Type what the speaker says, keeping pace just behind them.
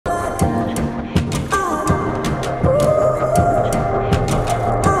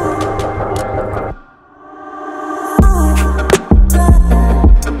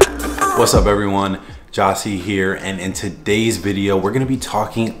What's up everyone, Gyasi here, and in today's video we're going to be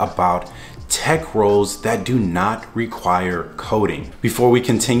talking about tech roles that do not require coding. Before we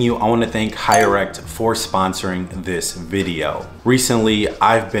continue, I want to thank HireRect for sponsoring this video. Recently,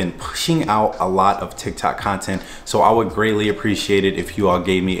 I've been pushing out a lot of TikTok content, so I would greatly appreciate it if you all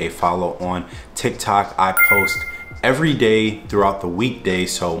gave me a follow on TikTok. I post every day throughout the weekday,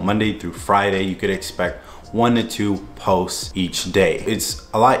 so Monday through Friday, you could expect 1 to 2 posts each day. It's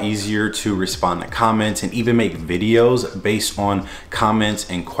a lot easier to respond to comments and even make videos based on comments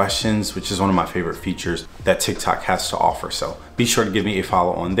and questions, which is one of my favorite features that TikTok has to offer. So be sure to give me a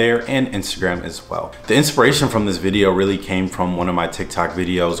follow on there and Instagram as well. The inspiration from this video really came from one of my TikTok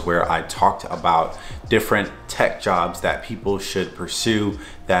videos where I talked about different tech jobs that people should pursue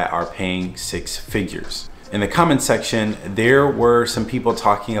that are paying 6 figures. In the comment section, there were some people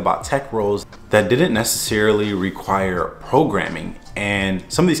talking about tech roles that didn't necessarily require programming. And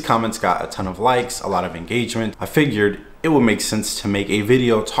some of these comments got a ton of likes, a lot of engagement. I figured it would make sense to make a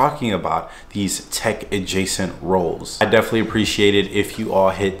video talking about these tech adjacent roles. I definitely appreciate it if you all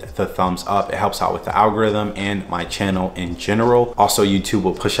hit the thumbs up. It helps out with the algorithm and my channel in general. Also, YouTube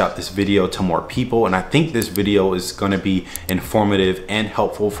will push out this video to more people, and I think this video is going to be informative and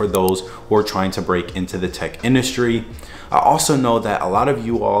helpful for those who are trying to break into the tech industry. I also know that a lot of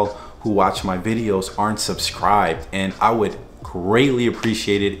you all who watch my videos aren't subscribed, and I would greatly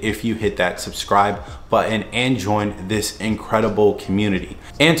appreciate it if you hit that subscribe button and join this incredible community,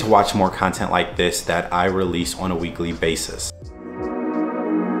 and to watch more content like this that I release on a weekly basis.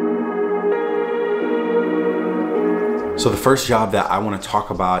 So the first job that I want to talk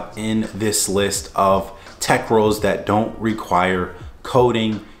about in this list of tech roles that don't require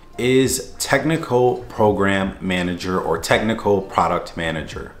coding is technical program manager or technical product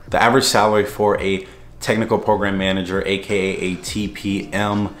manager. The average salary for a technical program manager, aka a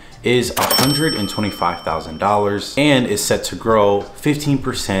TPM, is $125,000 and is set to grow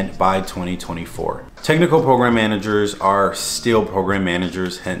 15% by 2024. Technical program managers are still program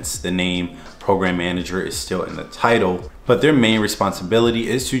managers, hence the name program manager is still in the title, but their main responsibility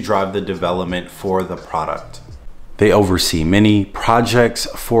is to drive the development for the product. They oversee many projects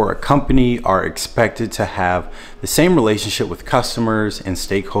for a company, are expected to have the same relationship with customers and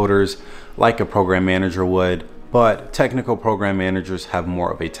stakeholders like a program manager would, but technical program managers have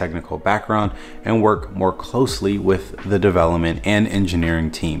more of a technical background and work more closely with the development and engineering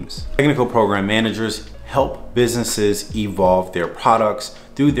teams. Technical program managers help businesses evolve their products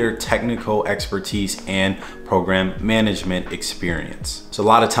through their technical expertise and program management experience. So a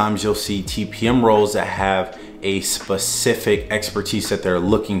lot of times you'll see TPM roles that have a specific expertise that they're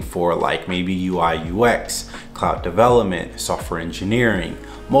looking for, like maybe UI UX, cloud development, software engineering,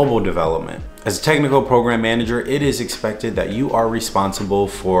 mobile development. As a technical program manager, it is expected that you are responsible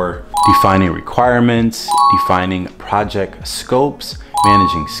for defining requirements, defining project scopes,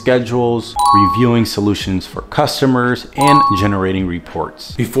 managing schedules, reviewing solutions for customers, and generating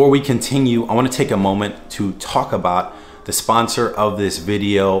reports. Before we continue, I want to take a moment to talk about the sponsor of this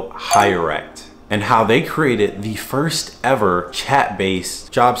video, HireRect, and how they created the first ever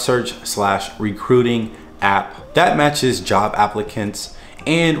chat-based job search/recruiting app that matches job applicants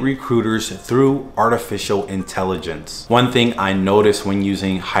and recruiters through artificial intelligence. One thing I noticed when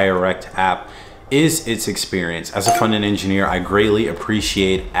using HireRect app is its experience. As a front-end engineer, I greatly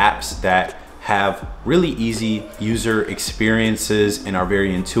appreciate apps that have really easy user experiences and are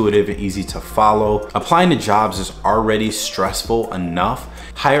very intuitive and easy to follow. Applying to jobs is already stressful enough.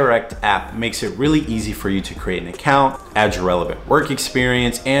 HireRect app makes it really easy for you to create an account, add your relevant work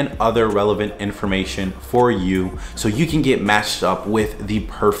experience and other relevant information for you so you can get matched up with the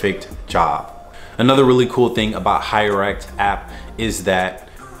perfect job. Another really cool thing about HireRect app is that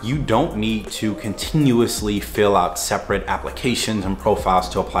you don't need to continuously fill out separate applications and profiles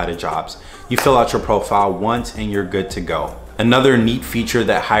to apply to jobs. You fill out your profile once and you're good to go. Another neat feature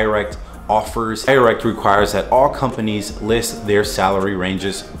that HireRect offers, HireRect requires that all companies list their salary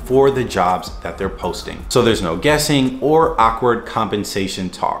ranges for the jobs that they're posting. So there's no guessing or awkward compensation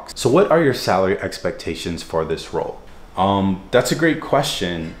talks. So what are your salary expectations for this role? That's a great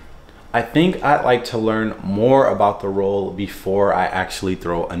question. I think I'd like to learn more about the role before I actually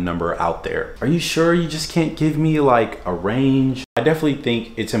throw a number out there. Are you sure you just can't give me like a range? I definitely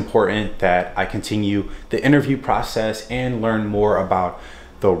think it's important that I continue the interview process and learn more about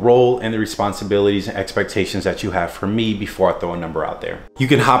the role and the responsibilities and expectations that you have for me before I throw a number out there. You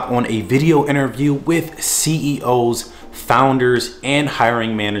can hop on a video interview with CEOs, founders, and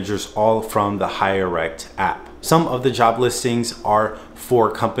hiring managers, all from the HireRect app. Some of the job listings are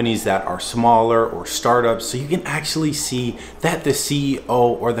for companies that are smaller or startups, so you can actually see that the CEO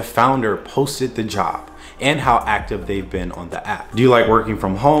or the founder posted the job and how active they've been on the app. Do you like working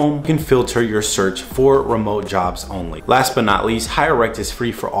from home? You can filter your search for remote jobs only. Last but not least, HireRect is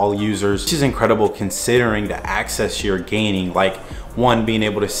free for all users, which is incredible considering the access you're gaining, like one, being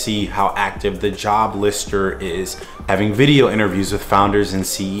able to see how active the job lister is, having video interviews with founders and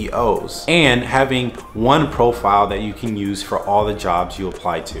CEOs, and having one profile that you can use for all the jobs you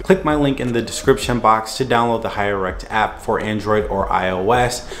apply to. Click my link in the description box to download the HireRect app for Android or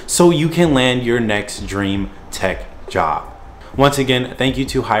iOS so you can land your next dream tech job. Once again, thank you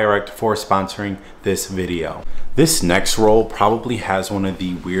to HireRect for sponsoring this video. This next role probably has one of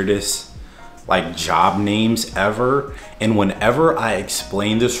the weirdest job names ever, and whenever I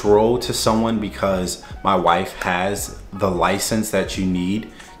explain this role to someone, because my wife has the license that you need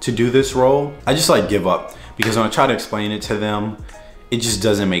to do this role, I just give up, because when I try to explain it to them, it just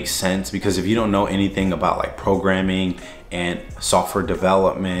doesn't make sense. Because if you don't know anything about programming and software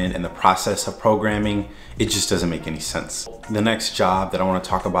development and the process of programming, it just doesn't make any sense. The next job that I want to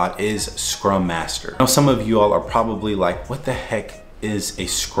talk about is Scrum Master. Now, some of you all are probably like, what the heck is a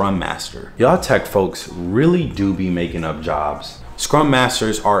Scrum Master? Y'all tech folks really do be making up jobs. Scrum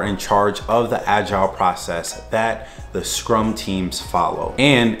Masters are in charge of the agile process that the Scrum teams follow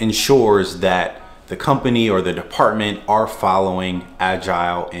and ensures that the company or the department are following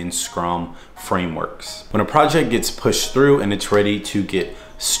agile and Scrum frameworks. When a project gets pushed through and it's ready to get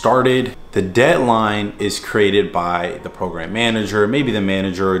started, the deadline is created by the program manager, maybe the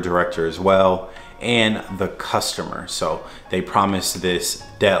manager or director as well, and the customer. So they promise this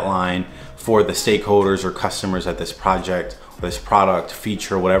deadline for the stakeholders or customers that this project, this product,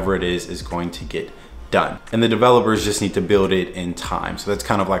 feature, whatever it is going to get done. And the developers just need to build it in time. So that's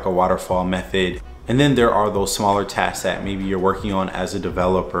kind of like a waterfall method. And then there are those smaller tasks that maybe you're working on as a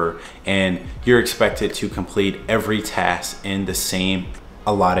developer, and you're expected to complete every task in the same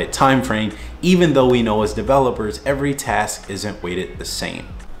allotted time frame, even though we know as developers, every task isn't weighted the same.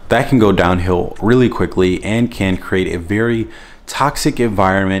 That can go downhill really quickly and can create a very toxic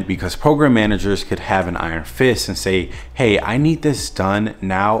environment, because program managers could have an iron fist and say, hey, I need this done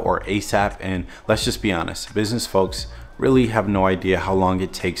now or ASAP. And let's just be honest, business folks really have no idea how long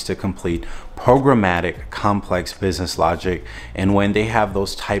it takes to complete programmatic, complex business logic. And when they have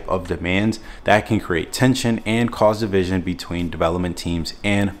those type of demands, that can create tension and cause division between development teams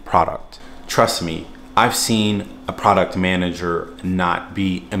and product. Trust me, I've seen a product manager not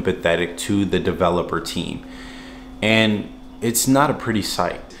be empathetic to the developer team, and it's not a pretty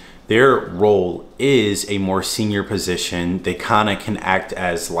sight. Their role is a more senior position. They kind of can act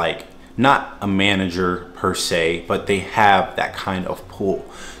as not a manager per se, but they have that kind of pull.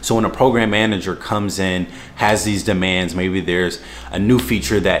 So when a program manager comes in, has these demands, maybe there's a new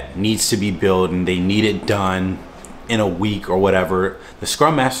feature that needs to be built and they need it done in a week or whatever, the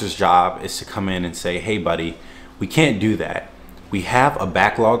Scrum Master's job is to come in and say, hey buddy, we can't do that. We have a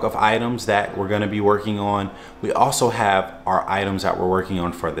backlog of items that we're going to be working on. We also have our items that we're working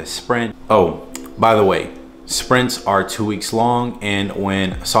on for this sprint. Oh, by the way, sprints are 2 weeks long, and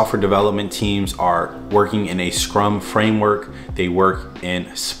when software development teams are working in a Scrum framework, they work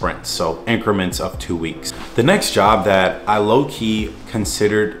in sprints, so increments of 2 weeks. The next job that I low-key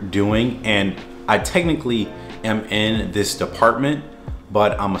considered doing, and I technically am in this department,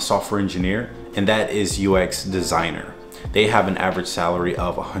 but I'm a software engineer, and that is UX designer. They have an average salary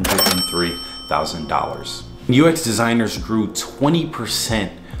of $103,000. UX designers grew 20%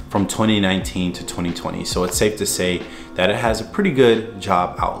 from 2019 to 2020. So it's safe to say that it has a pretty good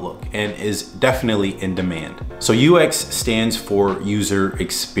job outlook and is definitely in demand. So UX stands for user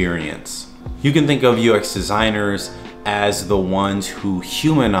experience. You can think of UX designers as the ones who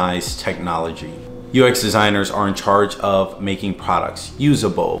humanize technology. UX designers are in charge of making products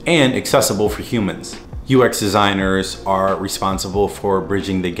usable and accessible for humans. UX designers are responsible for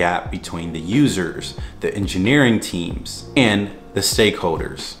bridging the gap between the users, the engineering teams, and the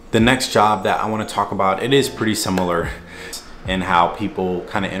stakeholders. The next job that I want to talk about, it is pretty similar in how people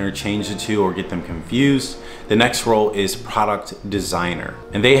kind of interchange the two or get them confused. The next role is product designer,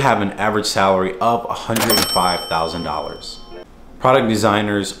 and they have an average salary of $105,000. Product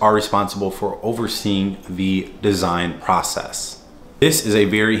designers are responsible for overseeing the design process. This is a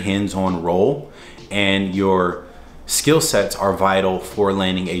very hands-on role, and your skill sets are vital for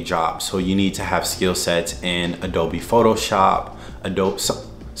landing a job. So you need to have skill sets in Adobe Photoshop,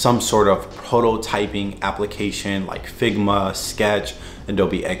 some sort of prototyping application like Figma, Sketch,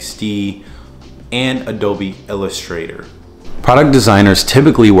 Adobe XD, and Adobe Illustrator. Product designers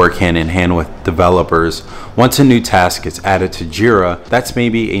typically work hand in hand with developers. Once a new task gets added to Jira, that's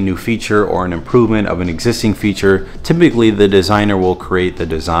maybe a new feature or an improvement of an existing feature. Typically, the designer will create the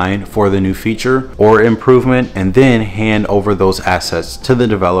design for the new feature or improvement and then hand over those assets to the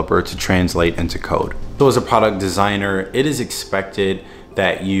developer to translate into code. So as a product designer, it is expected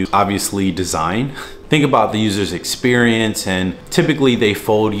that you obviously design. Think about the user's experience, and typically they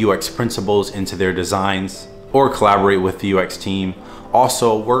fold UX principles into their designs or collaborate with the UX team.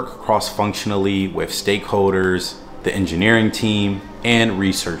 Also work cross-functionally with stakeholders, the engineering team, and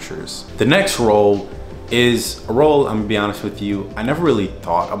researchers. The next role is a role, I'm gonna be honest with you, I never really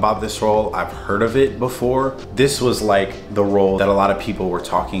thought about this role. I've heard of it before. This was like the role that a lot of people were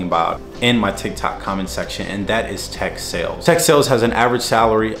talking about in my TikTok comment section, and that is tech sales. Tech sales has an average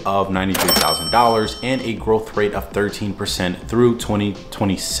salary of $93,000 and a growth rate of 13% through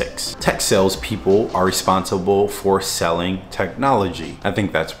 2026. Tech sales people are responsible for selling technology. I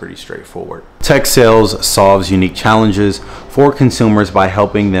think that's pretty straightforward. Tech sales solves unique challenges for consumers by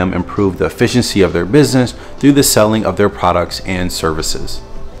helping them improve the efficiency of their business through the selling of their products and services.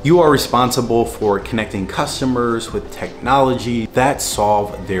 You are responsible for connecting customers with technology that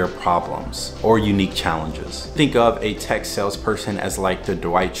solve their problems or unique challenges. Think of a tech salesperson as like the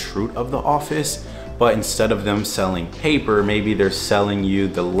Dwight Schrute of the office, but instead of them selling paper, maybe they're selling you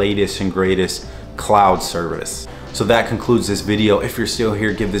the latest and greatest cloud service. So that concludes this video. If you're still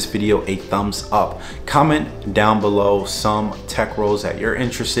here, give this video a thumbs up. Comment down below some tech roles that you're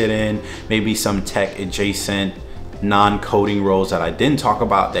interested in, maybe some tech adjacent non-coding roles that I didn't talk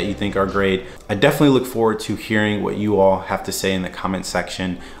about that you think are great. I definitely look forward to hearing what you all have to say in the comment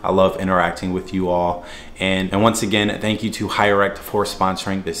section. I love interacting with you all. And once again, thank you to HireRect for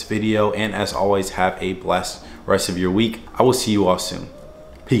sponsoring this video. And as always, have a blessed rest of your week. I will see you all soon.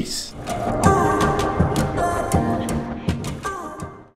 Peace.